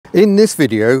In this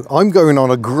video, I'm going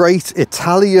on a great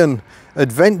Italian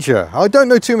adventure. I don't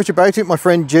know too much about it. My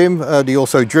friend Jim, the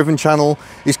Also Driven channel,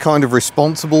 is kind of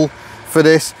responsible for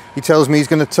this. He tells me he's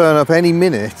going to turn up any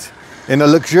minute in a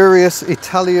luxurious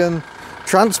Italian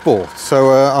transport. So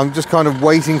I'm just kind of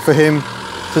waiting for him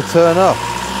to turn up.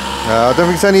 I don't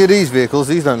think it's any of these vehicles.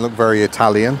 These don't look very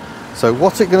Italian. So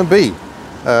what's it going to be?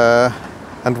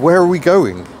 And where are we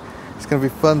going? It's going to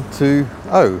be fun to...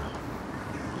 Oh.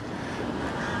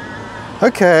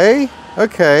 Okay.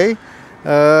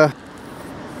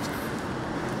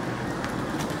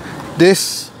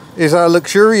 This is our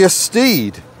luxurious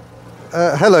steed.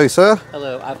 Hello, sir.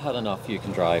 Hello, I've had enough. You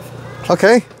can drive.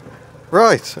 Okay,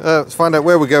 right. Let's find out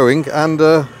where we're going, and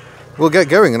we'll get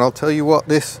going, and I'll tell you what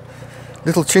this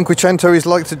little Cinquecento is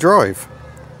like to drive.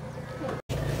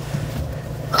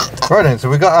 Right then, so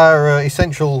we've got our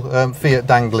essential Fiat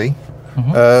dangly.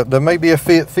 There may be a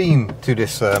Fiat theme to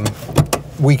this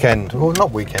weekend. Well,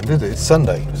 not weekend, is it? It's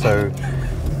Sunday, so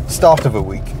start of a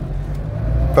week.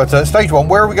 But stage one,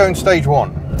 where are we going stage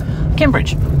one?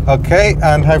 Cambridge. Okay,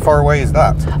 and how far away is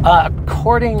that?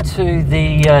 According to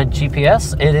the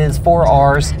GPS, it is 4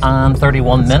 hours and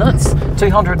 31 minutes,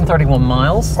 231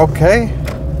 miles. Okay,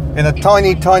 in a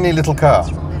tiny, tiny little car.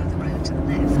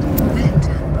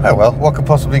 Oh well, what could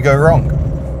possibly go wrong?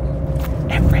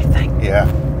 Everything. Yeah.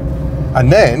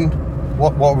 And then,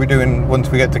 what are we doing once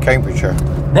we get to Cambridgeshire?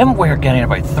 Then we're getting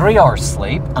about 3 hours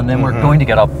sleep, and then we're going to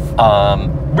get up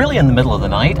really in the middle of the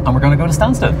night, and we're going to go to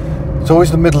Stansted. It's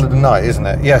always the middle of the night, isn't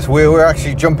it? Yes, we're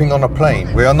actually jumping on a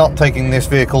plane. We are not taking this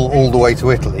vehicle all the way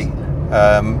to Italy.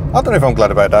 I don't know if I'm glad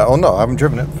about that or not. I haven't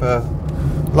driven it for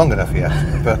long enough yet.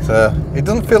 But it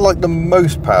doesn't feel like the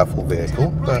most powerful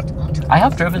vehicle. But I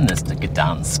have driven this to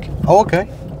Gdansk. Oh, okay.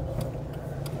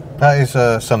 That is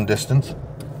some distance.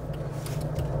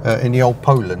 In the old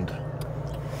Poland.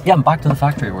 Yeah, I'm back to the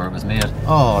factory where it was made.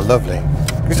 Oh, lovely.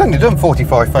 It's only done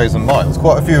 45,000 miles.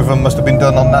 Quite a few of them must have been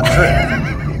done on that trip.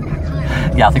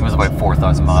 Yeah, I think it was about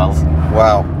 4,000 miles.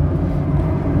 Wow.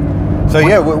 So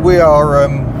yeah, we are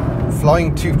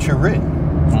flying to Turin.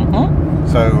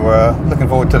 So looking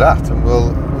forward to that. And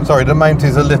we'll. Sorry, the mount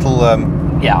is a little.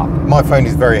 Yeah. My phone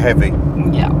is very heavy.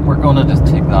 Yeah, we're going to just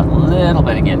take that a little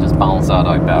bit again, just balance that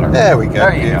out better. There we go.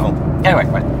 There you go. Anyway,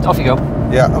 right, off you go.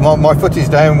 Yeah, my foot is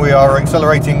down. We are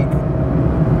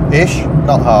accelerating-ish,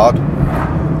 not hard.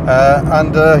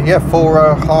 And yeah,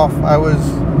 4.5 hours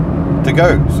to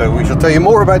go. So we shall tell you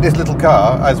more about this little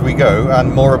car as we go,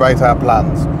 and more about our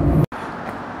plans.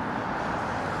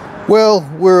 Well,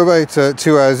 we're about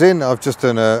 2 hours in. I've just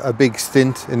done a big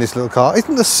stint in this little car.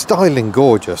 Isn't the styling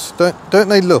gorgeous? Don't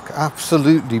they look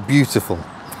absolutely beautiful?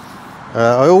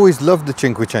 I always loved the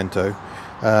Cinquecento,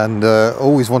 and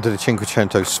always wanted a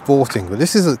Cinquecento sporting, but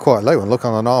this is quite a low one. Look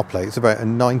on an R plate, it's about a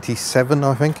 97,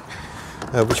 I think,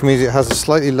 which means it has a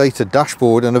slightly later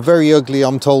dashboard and a very ugly,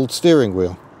 I'm told, steering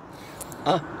wheel.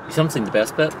 Ah, you haven't seen the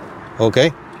best bit.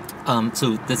 Okay.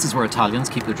 So this is where Italians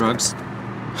keep their drugs.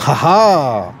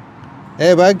 Haha!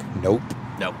 Airbag? Nope.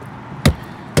 Nope.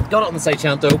 Got it on the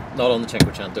Seicento, not on the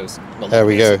Cinquecentos. Well, there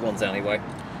we go. Ones anyway.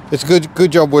 It's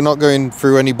good job we're not going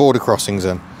through any border crossings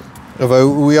then. Although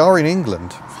we are in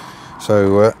England.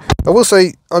 So I will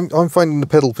say I'm finding the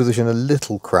pedal position a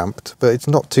little cramped, but it's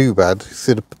not too bad.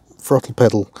 See, the throttle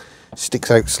pedal sticks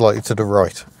out slightly to the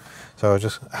right. So I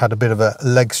just had a bit of a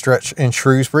leg stretch in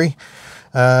Shrewsbury,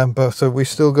 but so we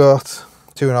still got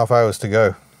 2.5 hours to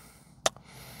go.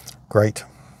 Great.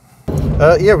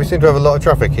 Yeah, we seem to have a lot of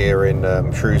traffic here in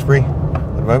Shrewsbury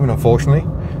at the moment, unfortunately.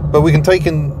 But we can take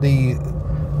in the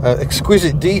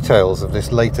exquisite details of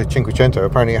this later Cinquecento.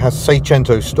 Apparently it has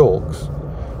Seicento stalks,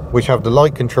 which have the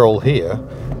light control here.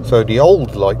 So the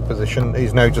old light position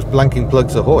is now just blanking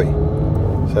plugs ahoy.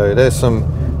 So there's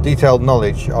some detailed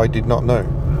knowledge I did not know.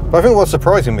 But I think what's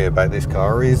surprising me about this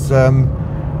car is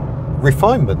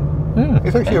refinement.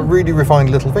 It's actually a really refined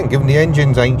little thing, given the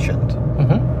engine's ancient.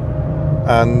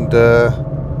 And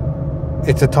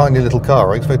it's a tiny little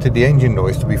car. I expected the engine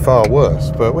noise to be far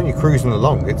worse, but when you're cruising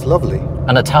along, it's lovely.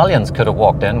 And Italians could have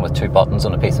walked in with 2 buttons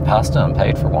and a piece of pasta and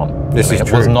paid for one. This is true.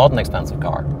 It was not an expensive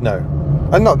car. No.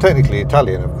 And not technically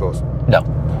Italian, of course. No.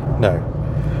 No.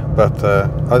 But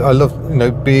I love, you know,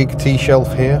 big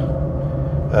T-shelf here.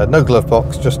 No glove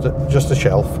box, just a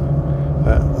shelf.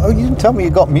 Oh, you didn't tell me you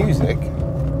got music.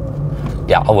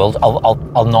 Yeah, I will.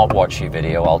 I'll not watch your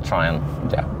video. I'll try and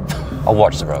I'll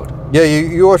watch the road. Yeah,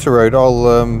 you watch the road. I'll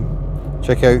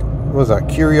check out. What was that?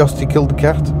 Curiosity killed the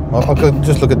cat. I could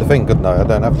just look at the thing, couldn't I? I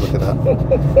don't have to look at that.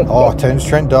 Oh,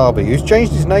 Trent D'Arby, who's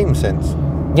changed his name since.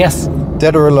 Yes.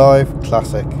 Dead or Alive,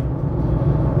 classic.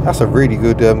 That's a really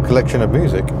good collection of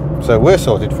music. So we're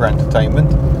sorted for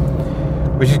entertainment,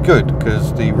 which is good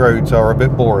because the roads are a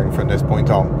bit boring from this point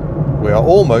on. We are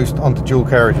almost onto dual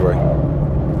carriageway.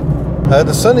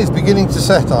 The sun is beginning to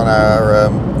set on our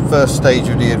first stage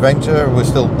of the adventure. We're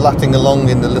still blatting along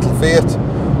in the little Fiat,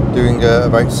 doing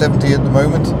about 70 at the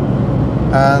moment.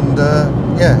 And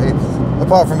yeah, it's,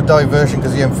 apart from a diversion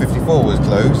because the M54 was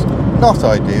closed, not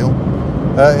ideal.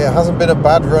 It hasn't been a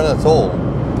bad run at all.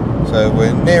 So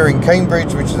we're nearing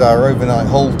Cambridge, which is our overnight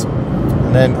halt,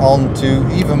 and then on to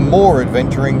even more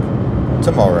adventuring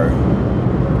tomorrow.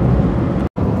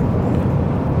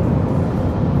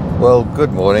 Well,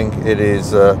 good morning. It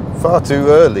is far too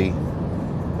early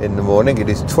in the morning. It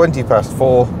is 20 past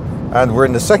 4 and we're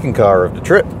in the second car of the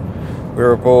trip.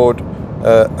 We're aboard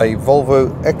a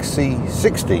Volvo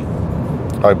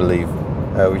XC60, I believe,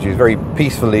 which is very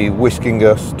peacefully whisking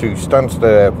us to Stansted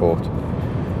Airport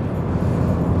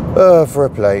for a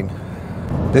plane.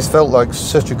 This felt like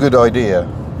such a good idea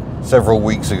several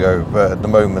weeks ago, but at the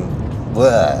moment,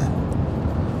 bleh.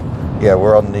 Yeah,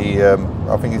 we're on the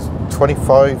I think it's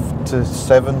 25 to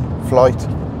 7 flight,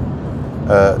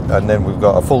 and then we've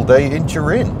got a full day in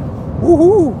Turin.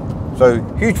 Woohoo! So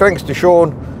huge thanks to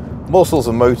Sean, Morsels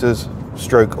and Motors,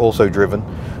 stroke also driven,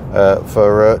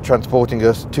 for transporting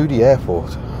us to the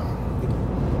airport.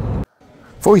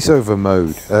 Voiceover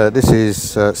mode. This is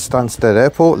Stansted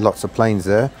Airport, lots of planes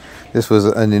there. This was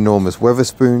an enormous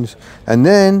Wetherspoons, and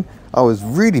then I was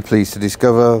really pleased to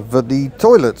discover that the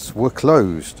toilets were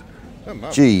closed.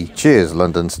 Gee, cheers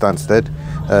London Stansted.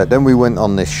 Then we went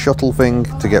on this shuttle thing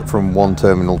to get from one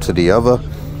terminal to the other,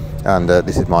 and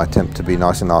this is my attempt to be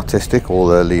nice and artistic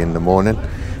all early in the morning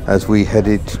as we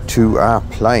headed to our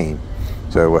plane.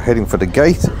 So we're heading for the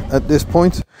gate at this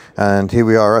point, and here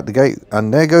we are at the gate,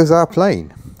 and there goes our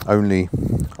plane. Only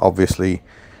obviously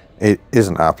it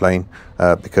isn't our plane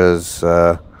because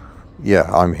yeah,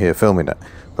 I'm here filming it.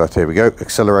 But here we go,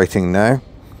 accelerating now.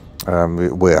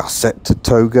 We are set to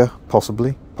toga,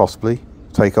 possibly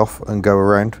take off and go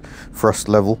around thrust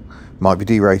level. Might be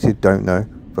derated, don't know,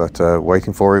 but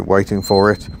waiting for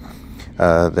it.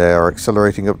 They are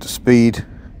accelerating up to speed.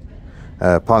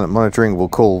 Pilot monitoring will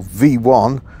call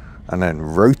V1 and then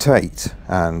rotate,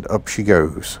 and up she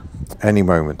goes any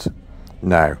moment.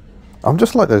 Now I'm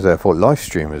just like those airport live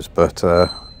streamers, but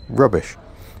rubbish.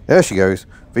 There she goes,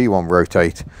 V1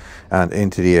 rotate, and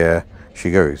into the air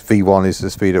she goes. V1 is the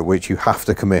speed at which you have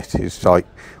to commit. It's like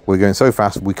we're going so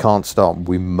fast we can't stop,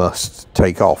 we must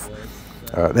take off.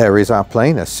 There is our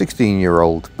plane, a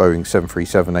 16-year-old Boeing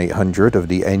 737-800 of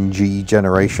the NG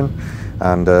generation,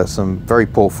 and some very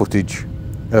poor footage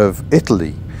of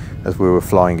Italy as we were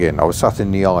flying in. I was sat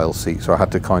in the aisle seat, so I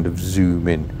had to kind of zoom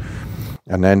in.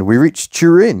 And then we reached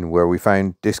Turin, where we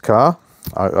found this car.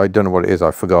 I don't know what it is,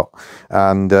 I forgot.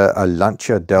 And a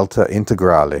Lancia Delta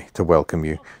Integrale to welcome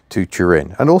you to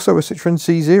Turin. And also a Citroen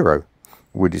C0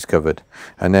 we discovered.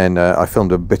 And then I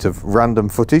filmed a bit of random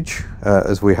footage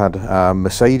as we had our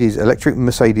electric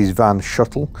Mercedes van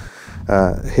shuttle.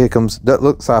 Here comes, that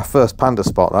looks our first Panda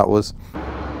spot, that was.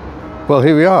 Well,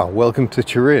 here we are, welcome to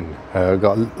Turin. We've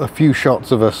got a few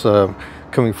shots of us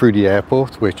coming through the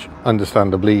airport, which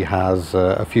understandably has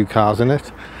a few cars in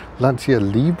it. Lancia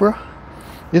Libra,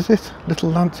 is it? Little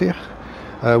Lancia.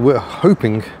 We're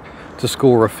hoping to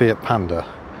score a Fiat Panda.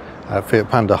 Fiat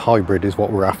Panda hybrid is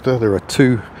what we're after. There are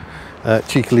two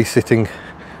cheekily sitting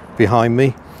behind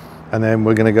me, and then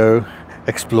we're going to go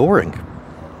exploring.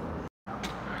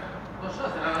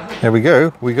 There we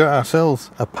go, we got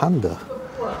ourselves a Panda,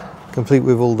 complete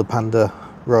with all the Panda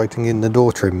writing in the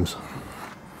door trims,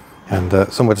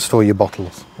 and somewhere to store your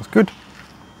bottles. That's good.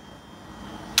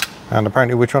 And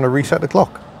apparently we're trying to reset the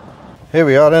clock. Here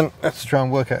we are then. Let's try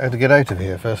and work out how to get out of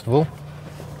here first of all.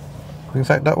 Things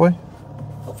out that way?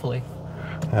 Hopefully.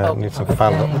 Need some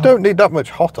fan. We don't need that much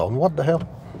hot on. What the hell?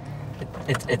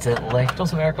 It's Italy. Does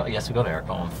some aircon? Yes, we got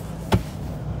aircon.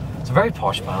 It's a very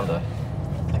posh Panda.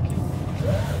 Thank you.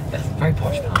 Yes, very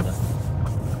posh Panda.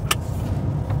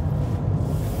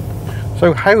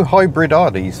 So how hybrid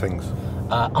are these things?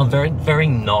 I'm very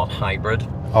not hybrid.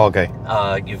 Oh, okay.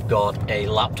 You've got a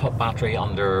laptop battery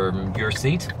under your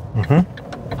seat.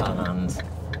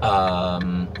 Mm-hmm.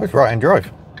 And it's right hand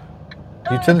drive.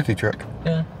 Utility truck.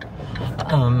 Yeah.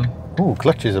 Ooh,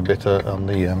 clutch is a bit on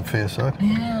the fair side.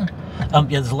 Yeah. Yeah,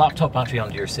 there's a laptop battery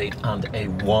under your seat and a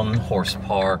 1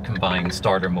 horsepower combined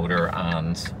starter motor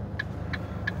and...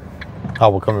 Oh,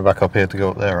 we're coming back up here to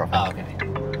go up there, I think.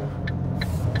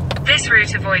 Okay. This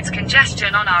route avoids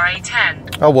congestion on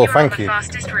RA10. Oh, well, You're thank on the you.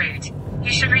 fastest route.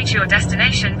 You should reach your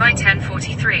destination by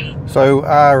 10:43. So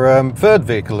our third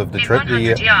vehicle of the In trip,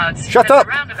 100 yards, Shut from up! the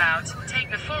roundabout, take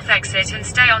the 4th exit and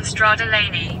stay on Strada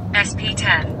Laney,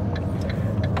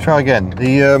 SP10. Try again.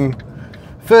 The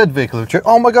third vehicle of choice.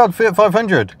 Oh my God, Fiat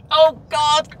 500. Oh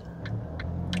God!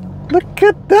 Look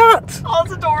at that. Oh,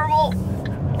 it's adorable.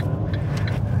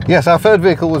 Yes, our third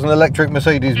vehicle was an electric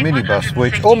Mercedes In minibus, 150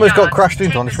 which almost got yards, crashed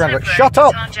into take on the the roundabout. slip Shut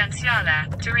road up! to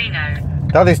Tangenziale, Torino.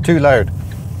 That is too loud.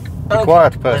 Be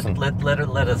quiet, person.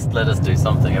 Let us do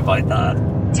something about that.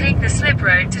 Take the slip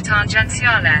road to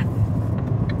Tangenziale.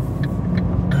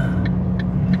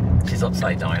 She's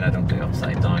upside down. I don't do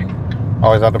upside down.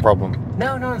 Oh, is that the problem?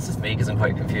 No, it's just me because I'm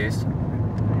quite confused. To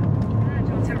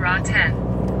RA10.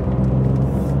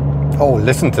 Oh,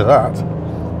 listen to that.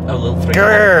 Oh, little 3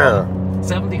 Grrr.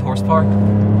 70 horsepower.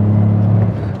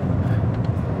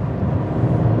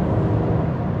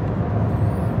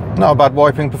 Not a bad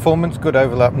wiping performance, good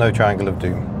overlap, no triangle of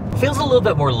doom. Feels a little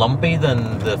bit more lumpy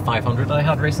than the 500 I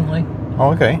had recently.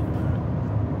 Oh, okay.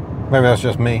 Maybe that's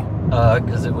just me.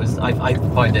 Because I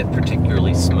find it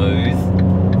particularly smooth,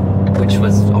 which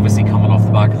was obviously coming off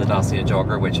the back of the Dacia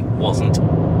Jogger, which wasn't.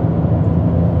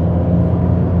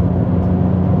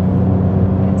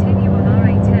 Continue on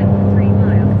RA10 for 3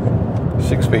 miles.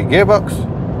 6-speed gearbox.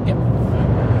 Yep.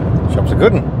 Shop's a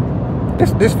good one.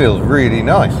 This feels really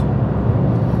nice.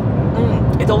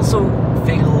 It also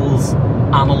feels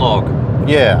analog,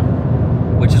 Yeah.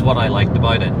 which is what I liked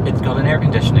about it. It's got an air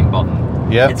conditioning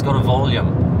button. Yeah. It's got a volume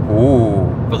Ooh.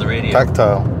 for the radio.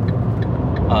 Tactile.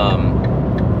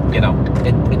 You know,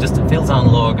 it feels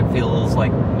analog. It feels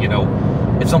like, you know,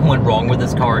 if something went wrong with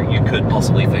this car, you could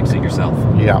possibly fix it yourself.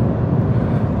 Yeah.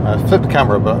 Flip the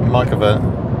camera, but might have a...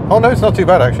 Oh no, it's not too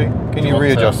bad actually. Can you want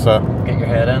readjust, to sir? Get your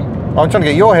head in. I'm trying to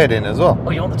get your head in as well. Oh,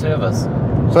 you want the two of us?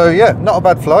 So yeah, not a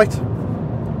bad flight.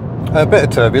 A bit of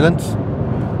turbulence,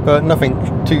 but nothing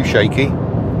too shaky.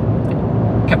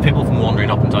 Kept people from wandering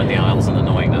up and down the aisles and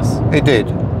annoying us. It did.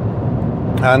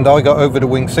 And I got over the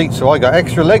wing seat, so I got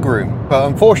extra leg room. But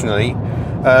unfortunately,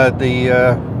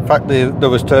 the fact that there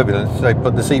was turbulence, they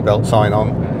put the seatbelt sign on,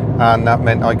 and that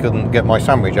meant I couldn't get my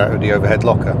sandwich out of the overhead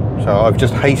locker. So I've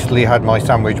just hastily had my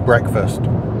sandwich breakfast.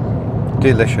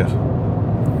 Delicious.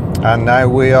 And now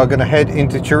we are going to head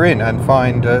into Turin and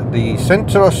find the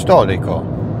Centro Storico.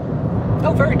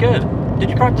 Oh, very good.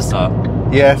 Did you practice that?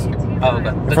 Yes. Oh, okay.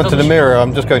 In front of the mirror,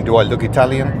 I'm just going, do I look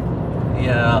Italian?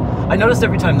 Yeah. I noticed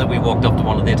every time that we walked up to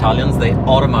one of the Italians, they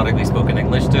automatically spoke in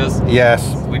English to us. Yes.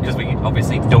 Because we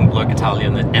obviously don't look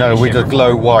Italian. In No, any we shape just or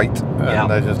glow form. white. And Yeah.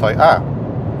 they're just like, ah,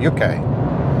 UK.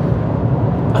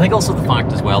 I think also the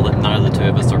fact as well that now the two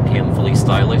of us are painfully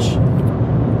stylish.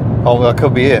 Oh, that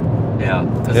could be it. Yeah.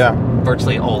 'Cause Yeah.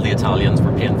 virtually all the Italians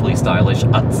were painfully stylish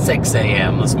at 6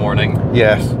 a.m. this morning.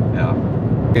 Yes. Yeah.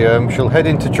 She'll head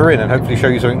into Turin and hopefully show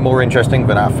you something more interesting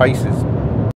than our faces.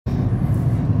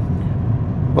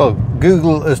 Well,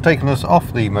 Google has taken us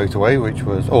off the motorway, which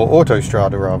was, or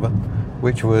Autostrada rather,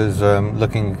 which was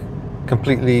looking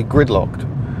completely gridlocked.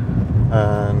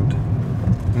 And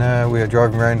now we are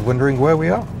driving around wondering where we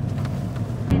are.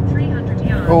 In 300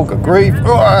 yards. Oh, good grief.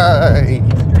 Oi!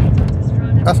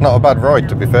 That's not a bad ride,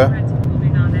 to be fair.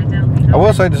 I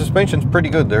will say the suspension's pretty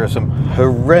good. There are some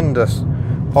horrendous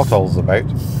potholes about.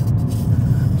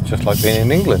 It's just like being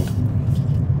in England.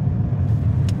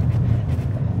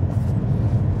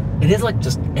 It is like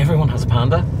just everyone has a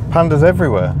Panda. Pandas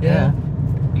everywhere. Yeah.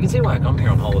 You can see why I come here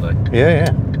on holiday. Yeah,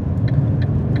 yeah.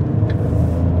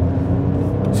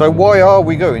 So why are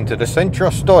we going to the Centro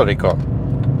Storico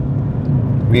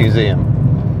Museum?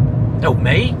 Oh,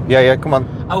 me? Yeah, come on.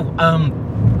 Oh,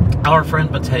 our friend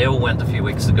Matteo went a few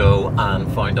weeks ago and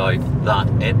found out that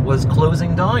it was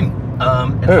closing down.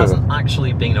 It Oh. hasn't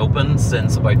actually been open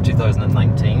since about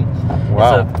 2019.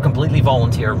 Wow. It's a completely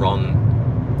volunteer-run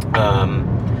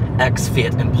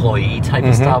ex-Fiat employee type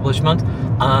establishment,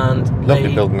 and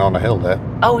Lovely building on a hill there.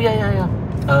 Oh yeah.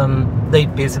 They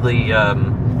basically,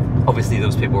 obviously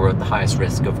those people were at the highest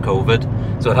risk of COVID,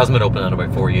 so it hasn't been open in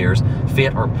about 4 years.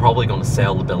 Fiat are probably going to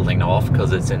sell the building off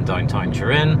because it's in downtown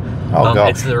Turin. Oh,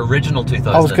 gosh. It's the original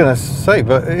 2000. I was going to say,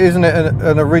 but isn't it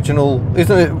an original?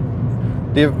 Isn't it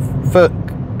the first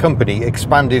company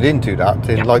expanded into that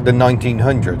in like the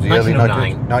 1900s, the early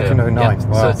 1909? Yeah.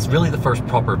 Wow. So it's really the first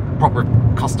proper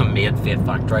custom-made Fiat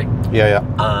factory. Yeah.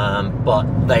 But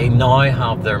they now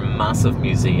have their massive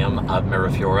museum at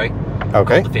Mirafiore,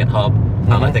 Okay. called the Fiat Hub,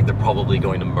 and I think they're probably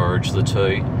going to merge the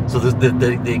two. So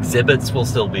the exhibits will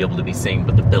still be able to be seen,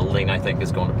 but the building I think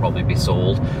is going to probably be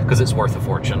sold because it's worth a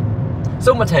fortune.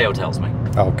 So Matteo tells me.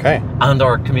 Okay. And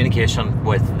our communication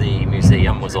with the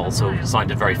museum was also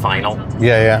sounded very final.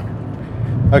 Yeah.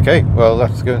 Okay, well,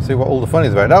 let's go and see what all the fun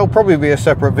is about. That'll probably be a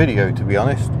separate video, to be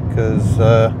honest, because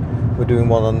we're doing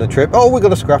one on the trip. Oh, we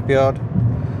got a scrapyard.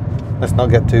 Let's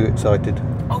not get too excited.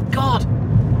 Oh God!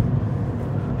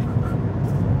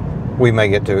 We may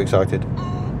get too excited.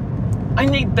 I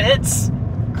need bits.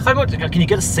 How much? Can you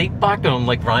get a seat back on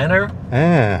like Ryanair?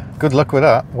 Yeah, good luck with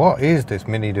that. What is this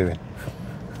Mini doing?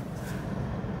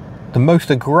 The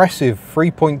most aggressive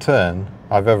 3-point turn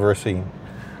I've ever seen.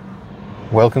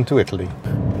 Welcome to Italy.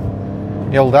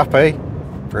 The old app, eh?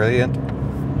 Brilliant.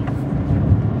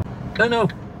 No.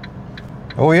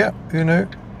 Oh yeah, who knew?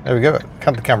 There we go.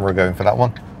 Can't the camera going for that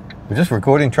one? We're just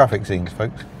recording traffic scenes,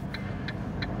 folks.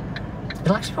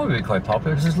 It'll actually probably be quite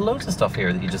popular because there's loads of stuff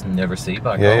here that you just never see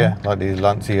back home. Yeah, like these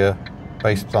Lancia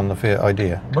based on the Fiat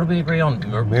idea. What did we agree on?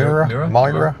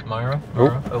 Myra?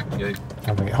 Oh, yeah.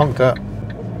 I think it honked up.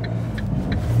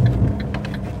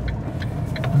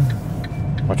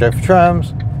 Watch out for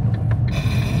trams.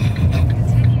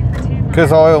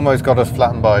 Because I almost got us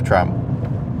flattened by a tram.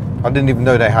 I didn't even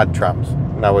know they had trams.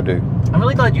 Now I do. I'm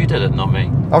really glad you did it, not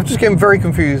me. I was just getting very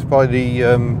confused by the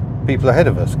people ahead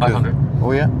of us. 500.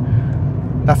 Oh yeah?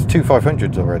 That's 2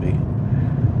 500s already.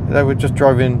 They were just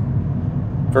driving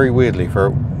very weirdly for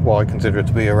what I consider it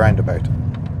to be a roundabout.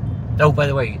 Oh, by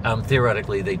the way,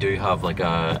 theoretically they do have like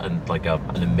an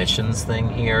emissions thing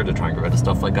here to try and get rid of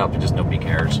stuff like that, but just nobody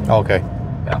cares. Okay.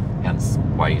 Yeah, hence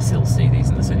why you still see these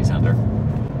in the city centre.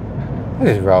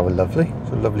 This is rather lovely.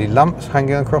 So lovely lamps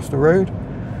hanging across the road.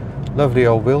 Lovely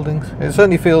old buildings. It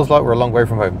certainly feels like we're a long way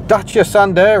from home. Dacia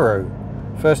Sandero,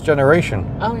 first generation.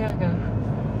 Oh yeah.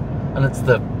 And it's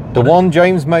the one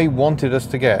James May wanted us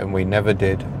to get and we never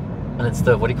did. And it's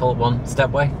the, what do you call it, one?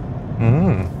 Stepway?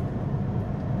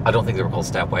 I don't think they were called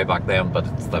Stepway back then, but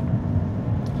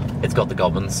it's got the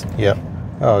gubbins. Yeah.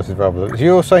 Oh, this is rather lovely. So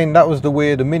you're saying that was the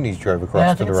way the Minis drove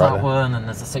across to the right? Yeah, I think it's that one, and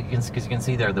there's because you can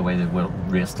see there the way they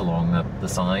raced along the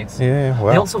sides. Yeah,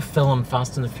 well. They also film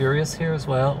Fast and the Furious here as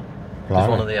well. There's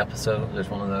one of the episodes, there's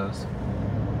one of those.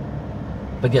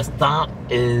 But yes, that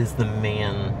is the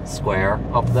main square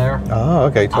up there. Oh,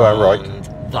 okay, to our right. And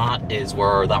that is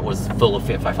where that was full of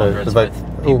Fiat 500s with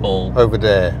people... over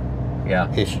there.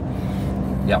 Yeah. Ish.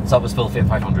 Yeah, so that was full of Fiat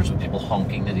 500s with people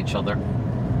honking at each other.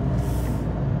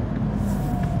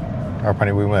 Our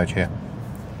penny we merge here.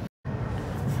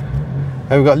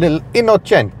 And we've got a little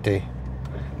Innocenti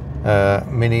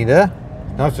Mini there.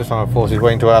 That's just on a force his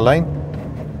way into our lane.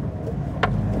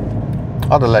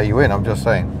 I'd have let you in, I'm just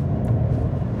saying.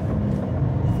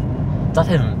 Is that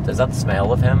him? Is that the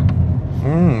smell of him?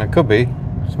 It could be.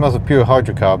 It smells of pure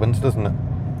hydrocarbons, doesn't it?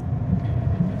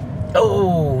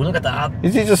 Oh, look at that.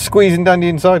 Is he just squeezing down the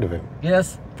inside of him?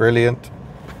 Yes. Brilliant.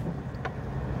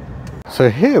 So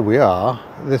here we are.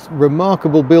 This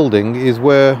remarkable building is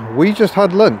where we just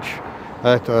had lunch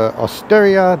at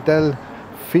Osteria del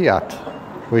Fiat,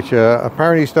 which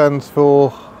apparently stands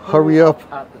for hurry up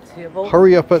at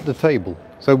the table.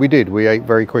 So we did. We ate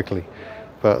very quickly.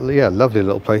 But yeah, lovely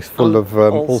little place full of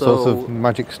all sorts of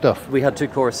magic stuff. We had 2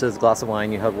 courses, glass of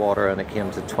wine, you had water, and it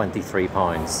came to £23.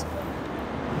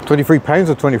 £23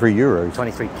 or 23 euros?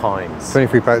 £23.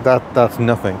 £23, that's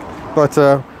nothing. But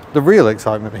the real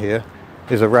excitement here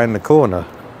is around the corner.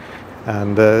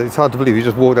 And it's hard to believe, you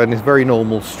just walk down this very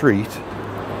normal street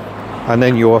and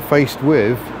then you are faced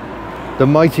with the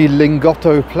mighty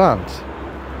Lingotto plant.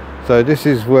 So this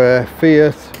is where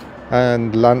Fiat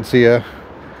and Lancia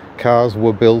cars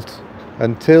were built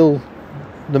until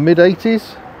the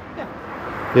mid-80s.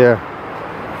 Yeah.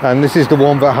 And this is the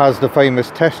one that has the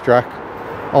famous test track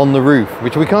on the roof,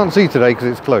 which we can't see today because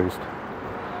it's closed.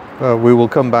 We will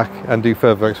come back and do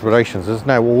further explorations. There's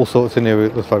now all sorts in here.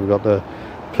 It looks like we've got the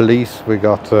police, we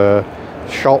got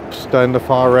shops down the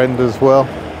far end as well.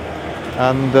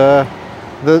 And the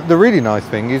really nice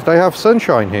thing is they have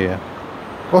sunshine here.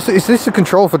 Is this the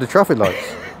control for the traffic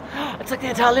lights? It's like the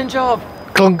Italian job.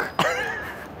 Clunk.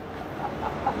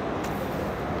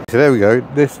 So there we go.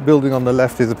 This building on the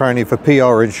left is apparently for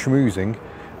PR and schmoozing.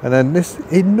 And then this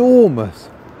enormous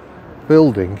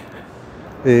building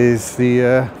is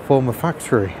the former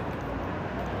factory.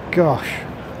 Gosh,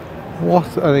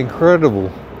 what an incredible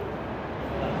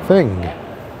thing.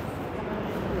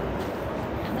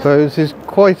 So this is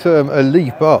quite a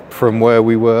leap up from where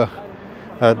we were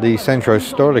at the Centro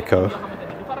Storico.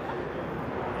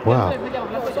 Wow.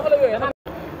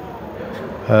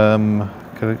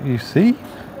 Can you see?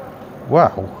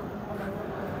 Wow.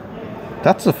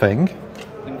 That's a thing.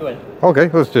 Okay,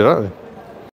 let's do that then.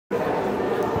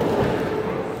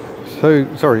 So,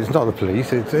 sorry, it's not the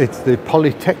police, it's the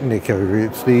Politecnico,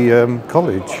 it's the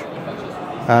college.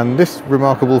 And this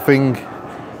remarkable thing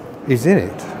is in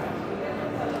it.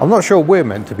 I'm not sure we're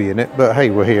meant to be in it, but hey,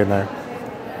 we're here now.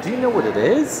 Do you know what it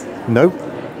is? Nope.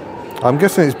 I'm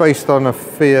guessing it's based on a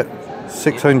Fiat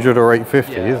 600 or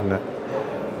 850, isn't it?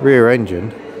 rear engine.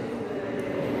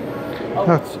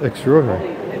 That's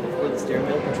extraordinary. Where the steering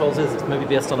wheel controls is, it's maybe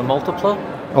based on a multipla.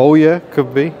 Oh yeah,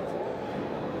 could be.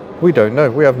 We don't know.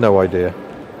 We have no idea.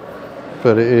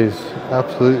 But it is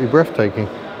absolutely breathtaking.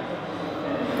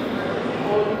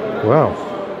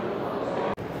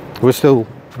 Wow. We're still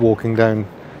walking down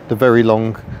the very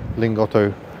long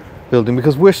Lingotto building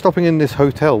because we're stopping in this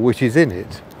hotel which is in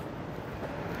it.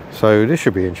 So this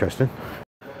should be interesting.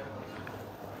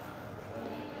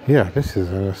 Yeah, this is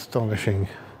an astonishing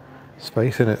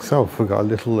space in itself. We've got a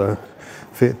little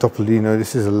Fiat Topolino.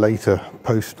 This is a later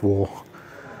post-war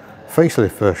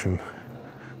facelift version.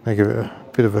 They give it a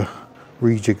bit of a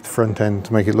rejigged front end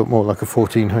to make it look more like a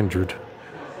 1400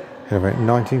 in about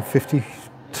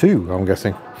 1952, I'm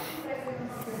guessing.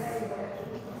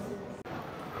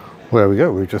 Well, there we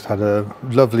go. We've just had a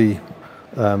lovely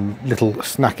little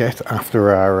snackette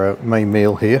after our main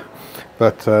meal here,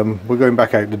 but we're going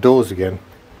back out the doors again.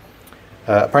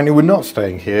 Apparently we're not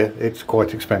staying here. It's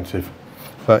quite expensive,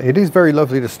 but it is very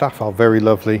lovely. The staff are very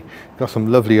lovely. Got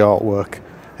some lovely artwork.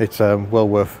 It's well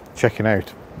worth checking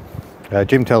out.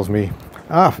 Jim tells me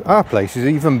our place is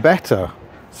even better,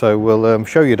 so we'll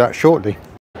show you that shortly.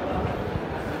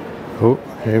 Oh,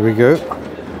 here we go.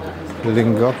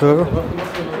 Lingotto.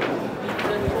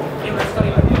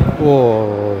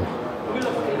 Whoa.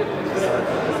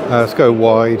 Let's go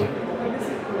wide.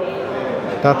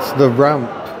 That's the ramp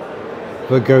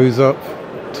that goes up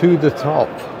to the top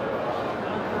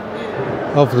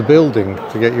of the building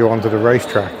to get you onto the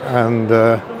racetrack, and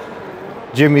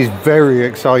Jim is very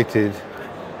excited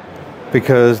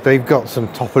because they've got some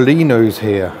Topolinos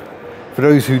here. For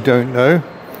those who don't know,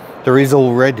 there is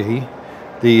already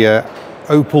the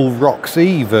Opel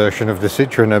Roxy version of the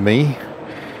Citroen ME,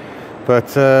 but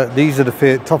these are the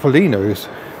Fiat Topolinos.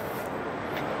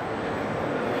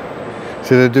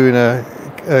 So they're doing a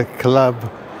collab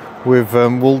with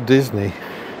Walt Disney,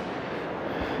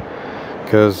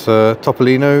 because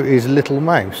Topolino is Little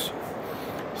Mouse,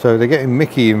 so they're getting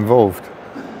Mickey involved.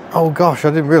 Oh gosh,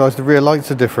 I didn't realise the rear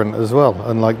lights are different as well,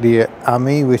 unlike the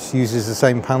AMI, which uses the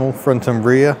same panel front and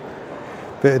rear.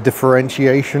 Bit of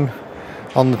differentiation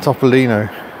on the Topolino.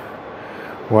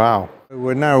 Wow.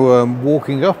 We're now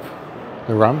walking up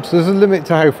the ramps. There's a limit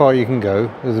to how far you can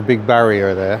go. There's a big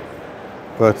barrier there,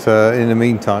 but in the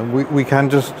meantime we can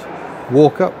just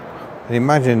walk up. And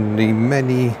imagine the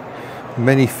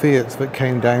many Fiats that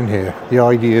came down here. The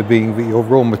idea being that your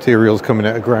raw materials coming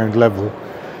at a ground level,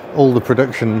 all the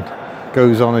production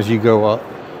goes on as you go up.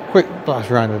 Quick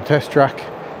blast around the test track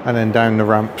and then down the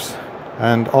ramps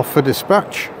and off for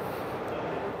dispatch.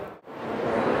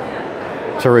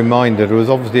 It's a reminder, there was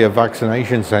obviously a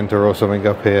vaccination centre or something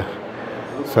up here,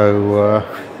 so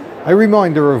a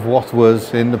reminder of what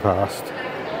was in the past.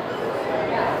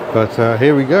 But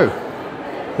here we go.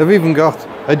 They've even got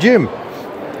a gym.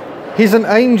 He's an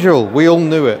angel. We all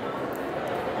knew it.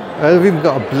 They've even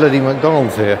got a bloody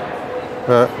McDonald's here.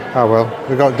 Oh well.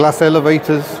 We've got glass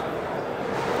elevators.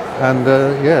 And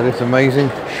yeah, this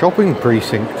amazing shopping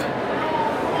precinct.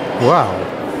 Wow.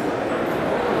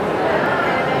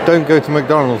 Don't go to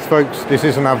McDonald's, folks. This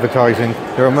isn't advertising.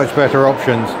 There are much better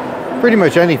options. Pretty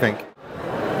much anything.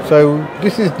 So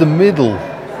this is the middle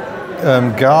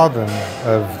garden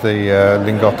of the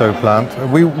Lingotto plant.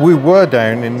 We were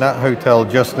down in that hotel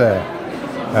just there,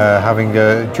 having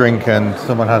a drink, and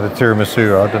someone had a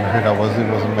tiramisu. I don't know who that was. It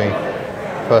wasn't me.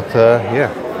 But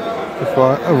yeah, just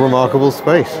a remarkable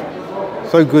space.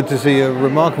 So good to see a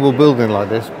remarkable building like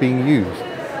this being used.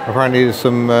 Apparently there's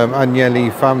some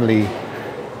Agnelli family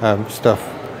stuff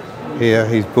here.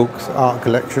 His books, art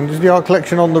collection. Is the art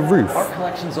collection on the roof? Art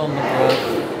collection's on the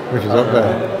roof. Which is up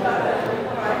there.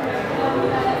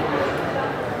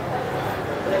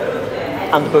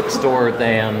 And the bookstore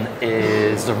then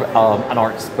is an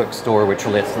arts bookstore which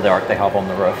relates to the art they have on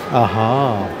the roof.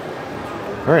 Aha,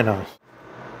 very nice.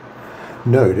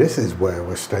 No, this is where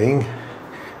we're staying,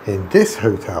 in this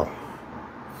hotel,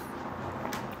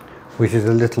 which is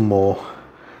a little more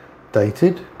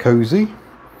dated, cozy.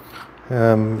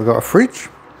 We've got a fridge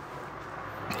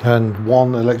and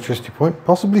one electricity point,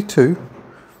 possibly two.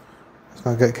 Let's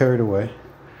not get carried away.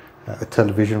 A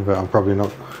television, but I'm probably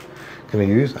not going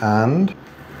to use, and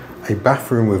a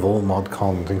bathroom with all mod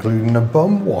cons, including a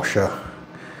bum washer.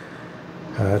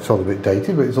 It's all a bit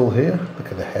dated, but it's all here. Look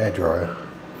at the hairdryer.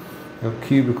 A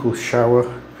cubicle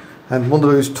shower, and one of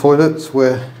those toilets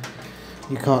where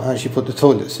you can't actually put the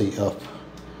toilet seat up.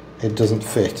 It doesn't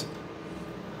fit.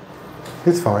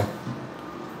 It's fine.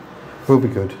 We'll be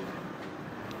good.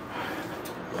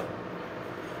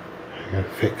 There we go,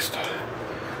 fixed.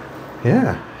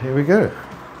 Yeah, here we go.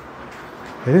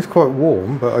 It is quite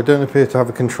warm, but I don't appear to have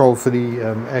a control for the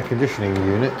air conditioning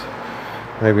unit.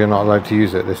 Maybe you're not allowed to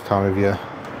use it this time of year.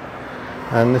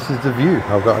 And this is the view.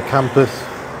 I've got a campus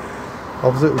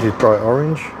opposite, which is bright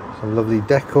orange. Some lovely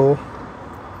decor.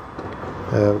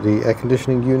 The air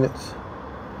conditioning units.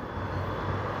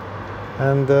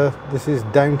 And this is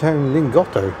downtown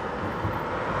Lingotto.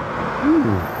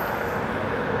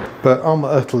 But I'm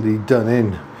utterly done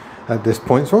in at this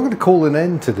point, so I'm going to call an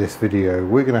end to this video.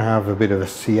 We're going to have a bit of a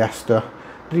siesta,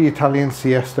 the Italian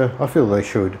siesta. I feel they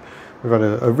should. We've had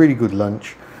a really good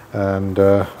lunch, and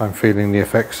I'm feeling the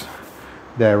effects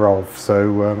thereof.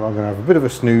 So I'm going to have a bit of a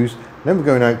snooze. Then we're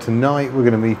going out tonight. We're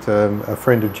going to meet a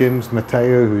friend of Jim's,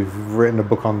 Matteo, who's written a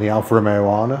book on the Alfa Romeo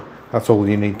Ana. That's all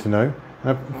you need to know.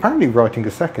 And apparently writing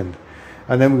a second.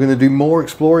 And then we're going to do more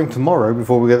exploring tomorrow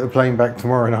before we get the plane back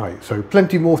tomorrow night. So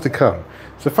plenty more to come.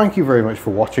 So thank you very much for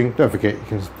watching. Don't forget you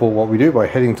can support what we do by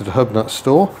heading to the Hubnut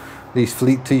store. These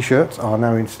Fleet t-shirts are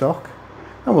now in stock.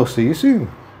 And we'll see you soon.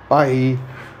 Bye.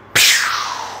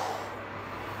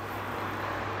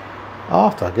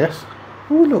 Art, I guess.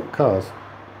 Oh, look, cars.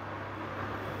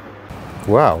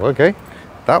 Wow, okay.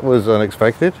 That was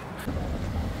unexpected.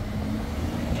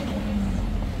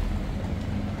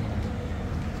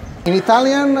 In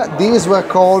Italian, these were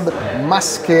called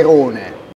mascherone.